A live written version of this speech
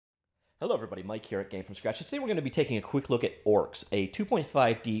Hello everybody, Mike here at Game From Scratch. Today we're going to be taking a quick look at ORX, a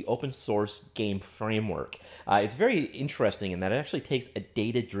 2.5D open source game framework. It's very interesting in that it actually takes a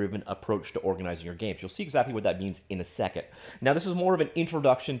data-driven approach to organizing your games. You'll see exactly what that means in a second. Now this is more of an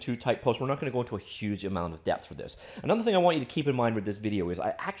introduction to type post. We're not going to go into a huge amount of depth for this. Another thing I want you to keep in mind with this video is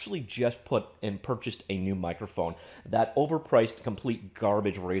I actually just purchased a new microphone. That overpriced, complete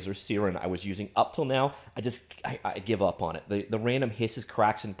garbage Razer Siren I was using up till now, I give up on it. The random hisses,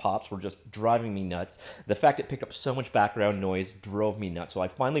 cracks, and pops were just driving me nuts. The fact it picked up so much background noise drove me nuts, so I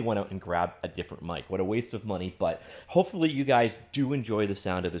finally went out and grabbed a different mic. What a waste of money, but hopefully you guys do enjoy the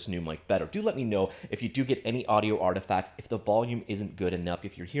sound of this new mic better. Do let me know if you do get any audio artifacts, if the volume isn't good enough,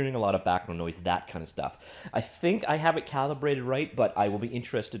 if you're hearing a lot of background noise, that kind of stuff. I think I have it calibrated right, but I will be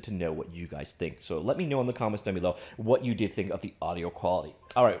interested to know what you guys think. So let me know in the comments down below what you did think of the audio quality.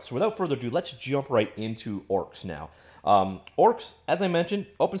 All right, so without further ado, let's jump right into ORX now. ORX, as I mentioned,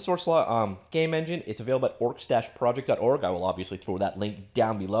 open source game engine. It's available at orx-project.org. I will obviously throw that link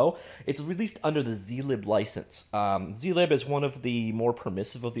down below. It's released under the zlib license. Zlib is one of the more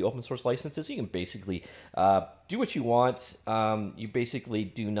permissive of the open source licenses. You can basically do what you want. You basically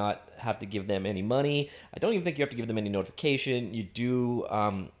do not have to give them any money. I don't even think you have to give them any notification. You do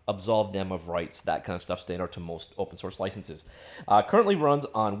absolve them of rights, that kind of stuff, standard to most open source licenses. Currently runs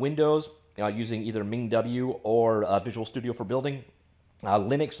on Windows, using either MingW or Visual Studio for building,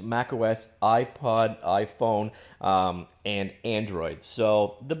 Linux, macOS, iPod, iPhone, and Android.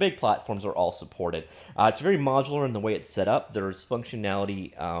 So the big platforms are all supported. It's very modular in the way it's set up. There's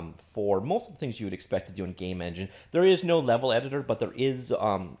functionality for most of the things you would expect to do in game engine. There is no level editor, but there is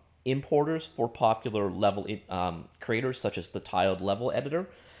importers for popular level creators, such as the tiled level editor.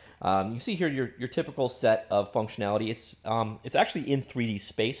 You see here your typical set of functionality. It's actually in 3D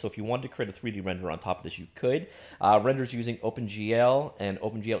space, so if you wanted to create a 3D render on top of this, you could. Renders using OpenGL and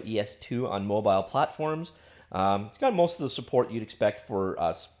OpenGL ES2 on mobile platforms. It's got most of the support you'd expect for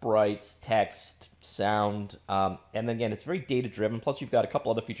sprites, text, sound, and then again, it's very data-driven. Plus, you've got a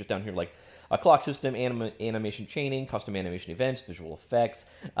couple other features down here like a clock system, animation chaining, custom animation events, visual effects,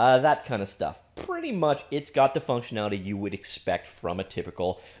 that kind of stuff. Pretty much, it's got the functionality you would expect from a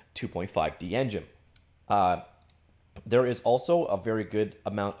typical 2.5D engine. There is also a very good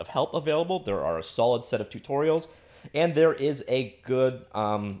amount of help available. There are a solid set of tutorials, and there is a good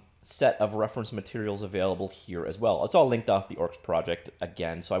set of reference materials available here as well. It's all linked off the ORX project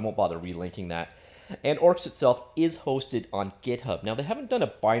again, so I won't bother relinking that. And ORX itself is hosted on GitHub. Now, they haven't done a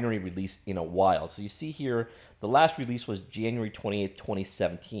binary release in a while. So you see here, the last release was January 28th,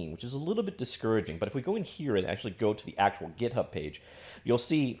 2017, which is a little bit discouraging. But if we go in here and actually go to the actual GitHub page, you'll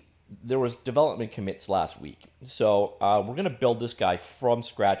see there was development commits last week. So we're going to build this guy from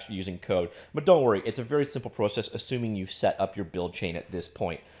scratch using code. But don't worry, it's a very simple process, assuming you've set up your build chain at this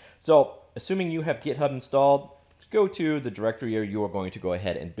point. So assuming you have GitHub installed, let's go to the directory where you are going to go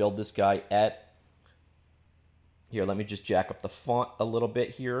ahead and build this guy at. Here, let me just jack up the font a little bit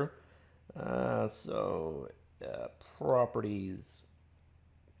here. Properties,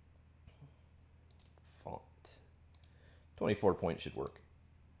 font, 24 point should work.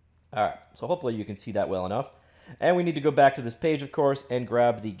 All right, so hopefully you can see that well enough. And we need to go back to this page, of course, and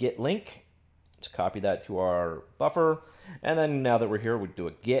grab the git link. Let's copy that to our buffer. And then now that we're here, we do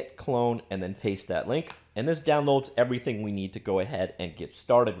a git clone and then paste that link. And this downloads everything we need to go ahead and get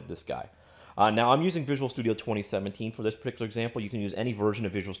started with this guy. Now, I'm using Visual Studio 2017 for this particular example. You can use any version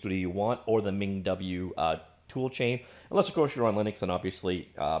of Visual Studio you want, or the MingW toolchain, unless, of course, you're on Linux, and obviously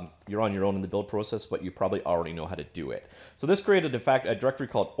you're on your own in the build process, but you probably already know how to do it. So this created, in fact, a directory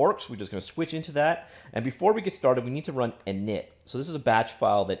called ORX. We're just going to switch into that. And before we get started, we need to run init. So this is a batch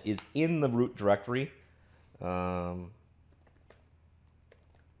file that is in the root directory. Oh,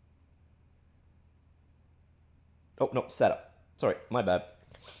 no, setup. Sorry, my bad.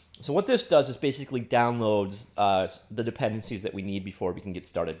 So what this does is basically downloads the dependencies that we need before we can get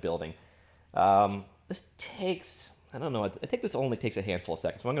started building. This takes, I don't know, I think this only takes a handful of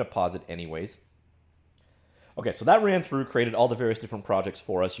seconds, so I'm going to pause it anyways. Okay, so that ran through, created all the various different projects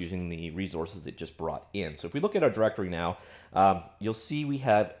for us using the resources it just brought in. So if we look at our directory now, you'll see we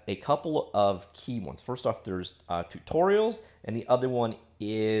have a couple of key ones. First off, there's tutorials, and the other one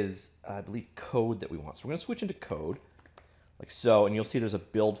is, I believe, code that we want. So we're going to switch into code. Like so, and you'll see there's a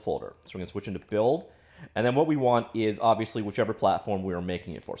build folder. So we're going to switch into build. And then what we want is obviously whichever platform we are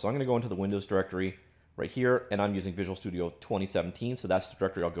making it for. So I'm going to go into the Windows directory right here, and I'm using Visual Studio 2017, so that's the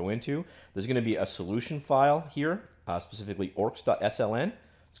directory I'll go into. There's going to be a solution file here, specifically orx.sln.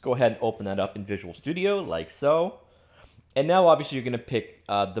 Let's go ahead and open that up in Visual Studio like so. And now obviously you're going to pick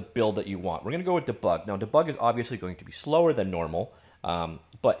the build that you want. We're going to go with debug. Now debug is obviously going to be slower than normal.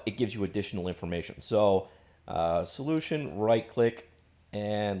 but it gives you additional information. So solution, right click,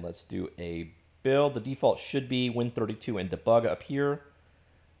 and let's do a build. The default should be Win32 and debug up here.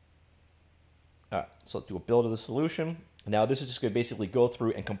 All right, so let's do a build of the solution. Now this is just going to basically go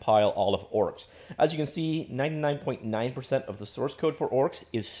through and compile all of ORX. As you can see, 99.9% of the source code for ORX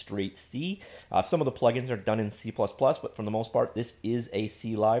is straight C. Some of the plugins are done in C++, but for the most part, this is a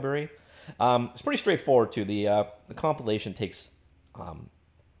C library. It's pretty straightforward too. The compilation takes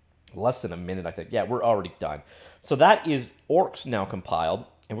less than a minute, I think. Yeah, we're already done. So that is ORX now compiled,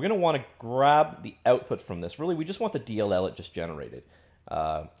 and we're going to want to grab the output from this. Really, we just want the DLL it just generated,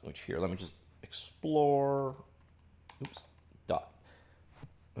 which here, let me just explore,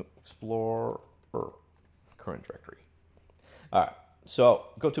 explorer, current directory. All right, so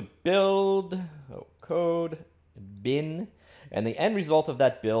go to build, code, bin, and the end result of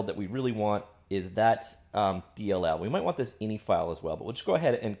that build that we really want is that DLL. We might want this ini file as well, but we'll just go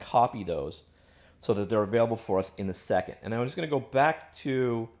ahead and copy those so that they're available for us in a second. And I'm just going to go back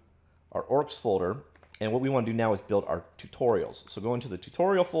to our ORX folder, and what we want to do now is build our tutorials. So go into the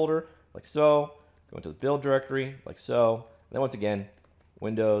tutorial folder, like so, go into the build directory, like so, and then once again,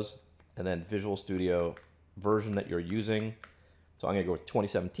 Windows, and then Visual Studio version that you're using. So I'm going to go with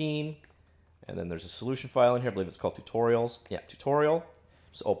 2017, and then there's a solution file in here, I believe it's called tutorials. Yeah, tutorial.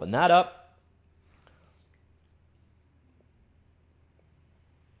 Just open that up.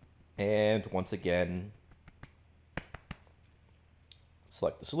 And once again,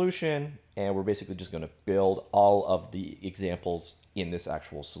 select the solution, and we're basically just going to build all of the examples in this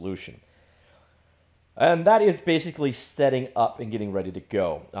actual solution. And that is basically setting up and getting ready to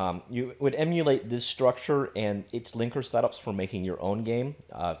go. You would emulate this structure and its linker setups for making your own game.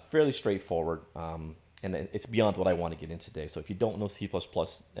 It's fairly straightforward, and it's beyond what I want to get into today. So if you don't know C++,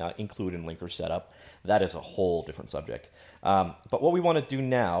 include in linker setup, that is a whole different subject. But what we want to do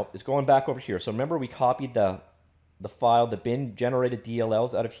now is going back over here. So remember we copied the file, the bin generated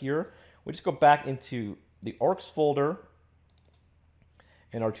DLLs out of here. We just go back into the ORX folder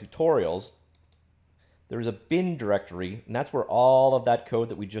and our tutorials. There's a bin directory, and that's where all of that code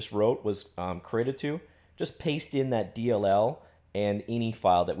that we just wrote was created to. Just paste in that DLL and ini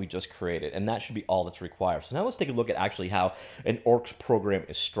file that we just created, and that should be all that's required. So now let's take a look at actually how an ORX program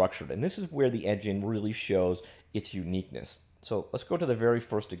is structured, and this is where the engine really shows its uniqueness. So let's go to the very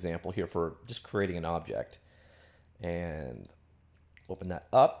first example here for just creating an object, and open that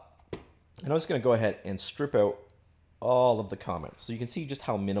up, and I'm just going to go ahead and strip out all of the comments so you can see just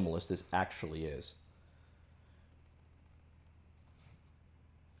how minimalist this actually is.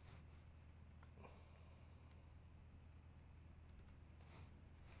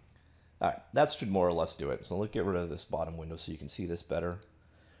 All right, that should more or less do it. So let's get rid of this bottom window so you can see this better.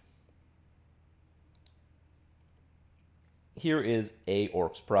 Here is a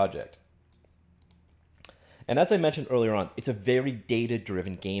ORX project. And as I mentioned earlier on, it's a very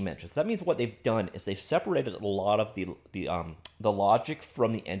data-driven game engine. So that means what they've done is they've separated a lot of the logic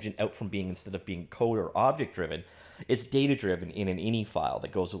from the engine out from being, instead of being code or object-driven, it's data-driven in an ini file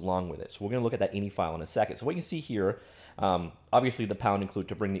that goes along with it. So we're going to look at that ini file in a second. So what you can see here, obviously the pound include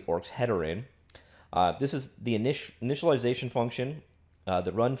to bring the ORX header in. This is the initialization function,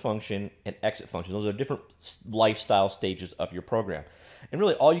 the run function, and exit function. Those are different lifestyle stages of your program. And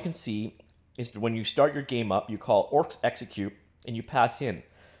really all you can see is when you start your game up, you call ORX execute, and you pass in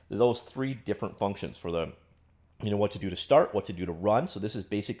those three different functions for the, what to do to start, what to do to run. So this is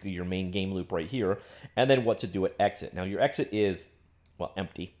basically your main game loop right here, and then what to do at exit. Now your exit is, well,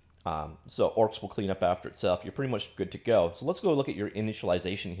 empty. So ORX will clean up after itself. You're pretty much good to go. So let's go look at your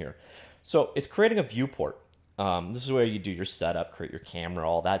initialization here. So it's creating a viewport. This is where you do your setup, create your camera,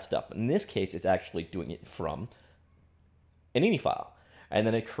 all that stuff. But in this case, it's actually doing it from an ini file. And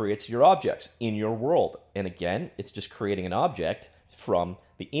then it creates your objects in your world. And again, it's just creating an object from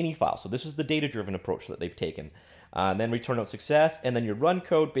the ini file. So this is the data-driven approach that they've taken. And then return out success. And then your run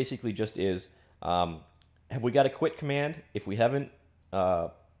code basically just is, have we got a quit command? If we haven't,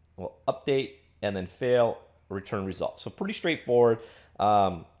 well, update and then fail, return results. So pretty straightforward.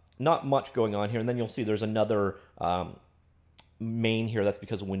 Not much going on here. And then you'll see there's another main here. That's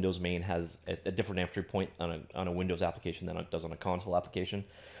because Windows main has a different entry point on a Windows application than it does on a console application.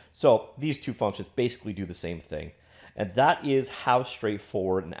 So these two functions basically do the same thing. And that is how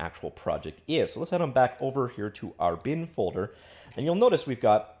straightforward an actual project is. So let's head on back over here to our bin folder. And you'll notice we've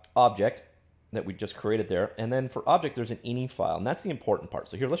got object that we just created there. And then for object, there's an ini file. And that's the important part.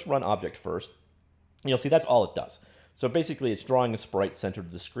 So here, let's run object first. And you'll see that's all it does. So basically, it's drawing a sprite centered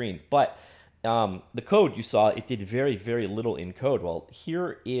to the screen. But the code you saw, it did very, very little in code. Well,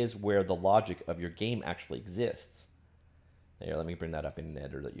 here is where the logic of your game actually exists. Here, let me bring that up in an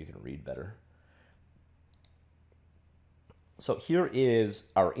editor that you can read better. So here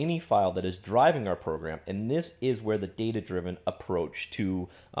is our ini file that is driving our program, and this is where the data-driven approach to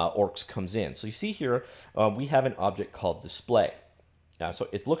ORX comes in. So you see here, we have an object called display. So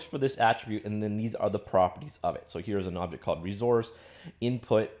it looks for this attribute, and then these are the properties of it. So here's an object called resource,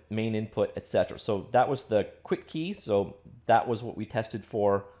 input, main input, etc. So that was the quick key. So that was what we tested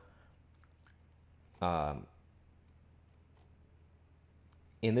for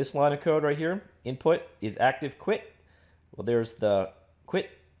in this line of code right here. Input is active quit. Well, there's the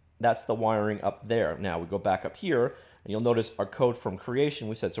quit. That's the wiring up there. Now we go back up here, and you'll notice our code from creation.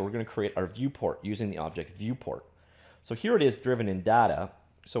 We said, so we're going to create our viewport using the object viewport. So here it is driven in data.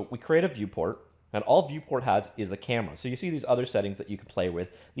 So we create a viewport, and all viewport has is a camera. So you see these other settings that you can play with.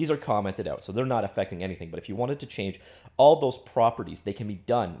 These are commented out, so they're not affecting anything. But if you wanted to change all those properties, they can be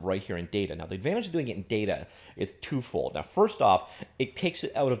done right here in data. Now, the advantage of doing it in data is twofold. Now, first off, it takes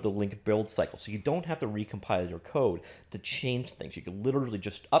it out of the link build cycle. So you don't have to recompile your code to change things. You can literally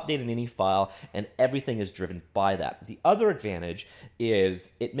just update an ini file, and everything is driven by that. The other advantage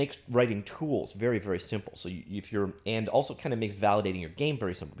is it makes writing tools very, very simple. So and also kind of makes validating your game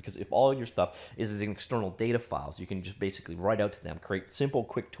very simple, because if all your stuff is in external data files, you can just basically write out to them, create simple,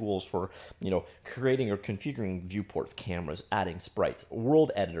 quick tools for, creating or configuring viewports, cameras, adding sprites,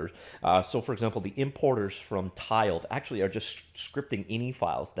 world editors. So for example, the importers from Tiled actually are just scripting ini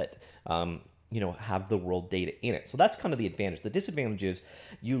files that, have the world data in it. So that's kind of the advantage. The disadvantage is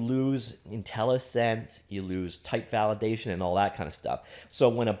you lose IntelliSense, you lose type validation and all that kind of stuff. So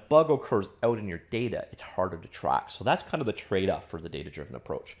when a bug occurs out in your data, it's harder to track. So that's kind of the trade-off for the data-driven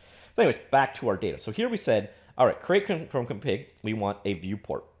approach. So anyways, back to our data. So here we said, all right, create from config, we want a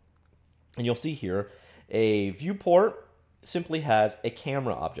viewport. And you'll see here, a viewport simply has a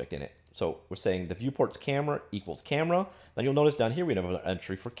camera object in it. So we're saying the viewport's camera equals camera. Then you'll notice down here we have an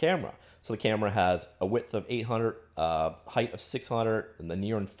entry for camera. So the camera has a width of 800, height of 600, and the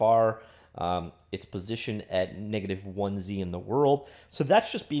near and far. Its position at -1z in the world. So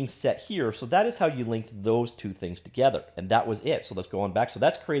that's just being set here. So that is how you linked those two things together. And that was it. So let's go on back. So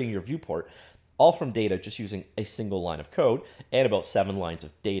that's creating your viewport, all from data, just using a single line of code and about 7 lines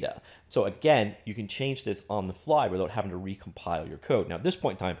of data. So again, you can change this on the fly without having to recompile your code. Now at this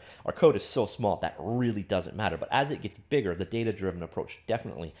point in time, our code is so small that really doesn't matter. But as it gets bigger, the data-driven approach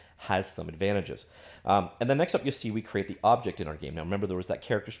definitely has some advantages. And then next up, you'll see we create the object in our game. Now remember, there was that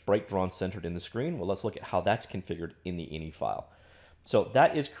character sprite drawn centered in the screen. Well, let's look at how that's configured in the ini file. So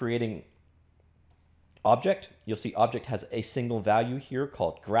that is creating object. You'll see object has a single value here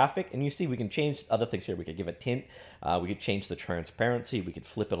called graphic, and you see we can change other things here. We could give a tint, we could change the transparency, we could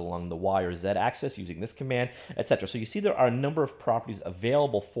flip it along the Y or Z axis using this command, etc. So you see there are a number of properties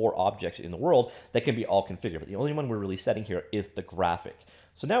available for objects in the world that can be all configured, but the only one we're really setting here is the graphic.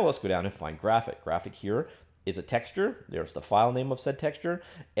 So now let's go down and find graphic. Graphic here is a texture. There's the file name of said texture,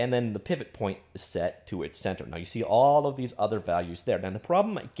 and then the pivot point is set to its center. Now you see all of these other values there. Now the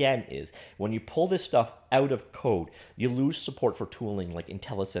problem again is when you pull this stuff out of code, you lose support for tooling like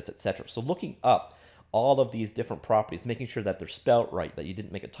IntelliSense, etc. So looking up all of these different properties, making sure that they're spelled right, that you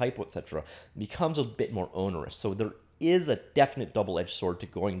didn't make a typo, etc., becomes a bit more onerous. So there is a definite double-edged sword to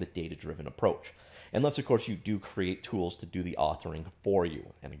going the data-driven approach. Unless, of course, you do create tools to do the authoring for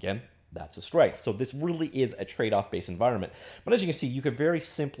you. And again, that's a strength. So this really is a trade-off based environment. But as you can see, you could very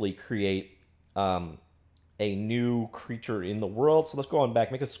simply create a new creature in the world. So let's go on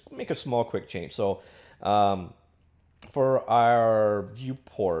back, make a small quick change. So for our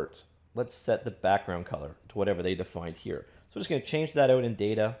viewport, let's set the background color to whatever they defined here. So I'm just going to change that out in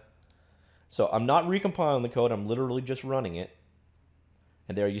data. So I'm not recompiling the code. I'm literally just running it.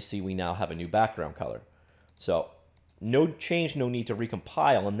 And there you see we now have a new background color. So no change, no need to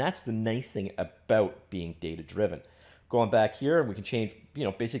recompile, and that's the nice thing about being data-driven. Going back here, we can change,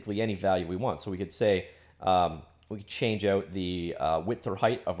 basically any value we want. So we could say, we could change out the width or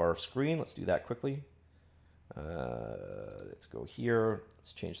height of our screen. Let's do that quickly. Let's go here.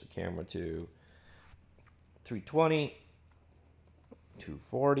 Let's change the camera to 320,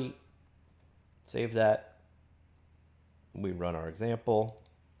 240. Save that. We run our example.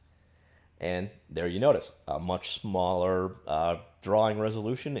 And there you notice a much smaller drawing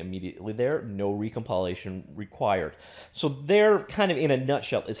resolution immediately there, no recompilation required. So there, kind of in a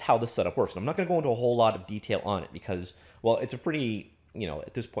nutshell, is how the setup works. And I'm not going to go into a whole lot of detail on it because, well, it's a pretty,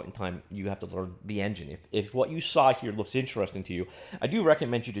 at this point in time, you have to learn the engine. If what you saw here looks interesting to you, I do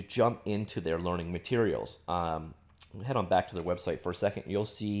recommend you to jump into their learning materials. Head on back to their website for a second. You'll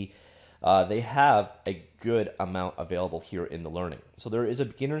see they have a good amount available here in the learning. So there is a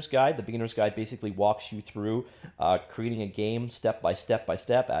beginner's guide. The beginner's guide basically walks you through creating a game step by step by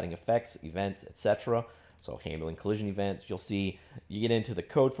step, adding effects, events, etc. So handling collision events. You'll see you get into the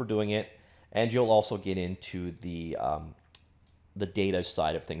code for doing it, and you'll also get into the data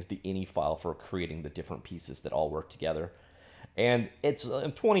side of things, the ini file for creating the different pieces that all work together. And it's a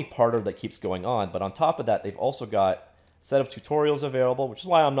 20-parter that keeps going on, but on top of that, they've also got a set of tutorials available, which is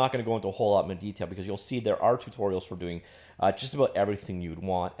why I'm not going to go into a whole lot more detail, because you'll see there are tutorials for doing just about everything you'd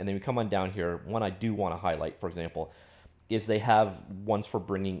want. And then we come on down here, one I do want to highlight, for example, is they have ones for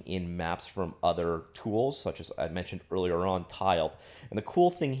bringing in maps from other tools, such as I mentioned earlier on, Tiled. And the cool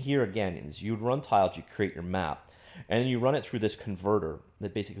thing here, again, is you'd run Tiled, you create your map, and then you run it through this converter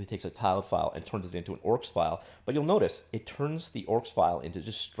that basically takes a tiled file and turns it into an ORX file. But you'll notice it turns the ORX file into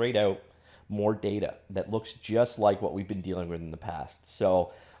just straight out more data that looks just like what we've been dealing with in the past.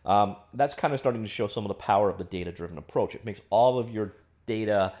 So that's kind of starting to show some of the power of the data-driven approach. It makes all of your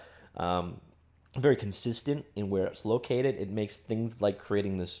data very consistent in where it's located. It makes things like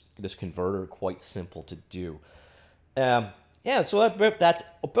creating this converter quite simple to do. Yeah, so that's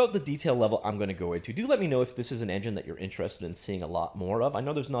about the detail level I'm going to go into. Do let me know if this is an engine that you're interested in seeing a lot more of. I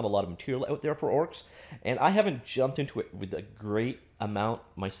know there's not a lot of material out there for ORX, and I haven't jumped into it with a great amount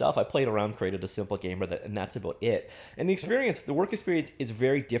myself. I played around, created a simple game with it, and that's about it. And the work experience is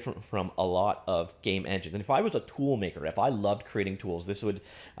very different from a lot of game engines. And if I was a tool maker, if I loved creating tools, this would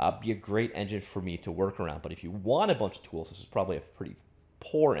be a great engine for me to work around. But if you want a bunch of tools, this is probably a pretty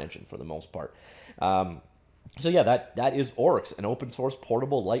poor engine for the most part. So yeah, that is ORX, an open source,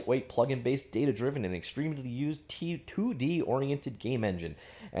 portable, lightweight, plugin-based, data-driven, and extremely used 2D-oriented game engine.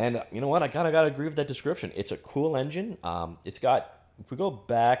 And you know what? I kind of got to agree with that description. It's a cool engine. It's got, if we go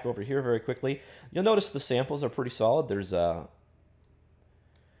back over here very quickly, you'll notice the samples are pretty solid. There's a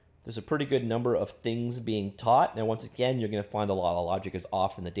pretty good number of things being taught. Now, once again, you're going to find a lot of logic is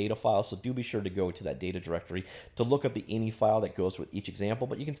off in the data file, so do be sure to go to that data directory to look up the ini file that goes with each example.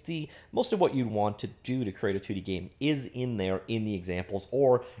 But you can see most of what you'd want to do to create a 2D game is in there in the examples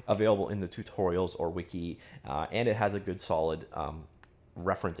or available in the tutorials or wiki, and it has a good solid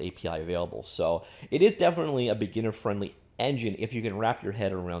reference API available. So it is definitely a beginner-friendly engine if you can wrap your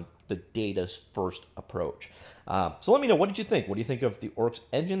head around the data's first approach. So let me know, what did you think? What do you think of the ORX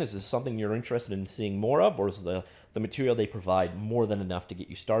engine? Is this something you're interested in seeing more of, or is the material they provide more than enough to get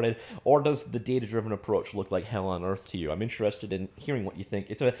you started? Or does the data-driven approach look like hell on earth to you? I'm interested in hearing what you think.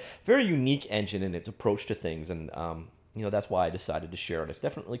 It's a very unique engine in its approach to things, and you know, that's why I decided to share it. It's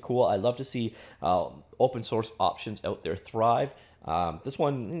definitely cool. I love to see open source options out there thrive. This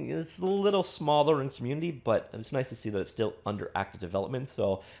one is a little smaller in community, but it's nice to see that it's still under active development,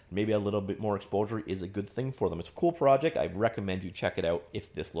 so maybe a little bit more exposure is a good thing for them. It's a cool project. I recommend you check it out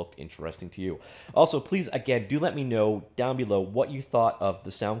if this looked interesting to you. Also, please, again, do let me know down below what you thought of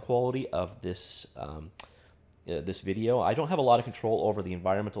the sound quality of this this video. I don't have a lot of control over the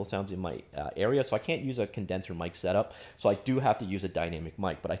environmental sounds in my area, so I can't use a condenser mic setup, so I do have to use a dynamic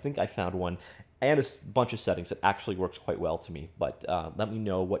mic, but I think I found one and a bunch of settings that actually works quite well to me. But let me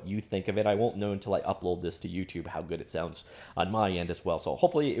know what you think of it. I won't know until I upload this to YouTube how good it sounds on my end as well. So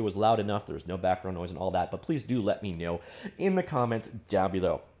hopefully it was loud enough, there's no background noise and all that, but please do let me know in the comments down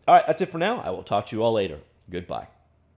below. All right, that's it for now. I will talk to you all later. Goodbye.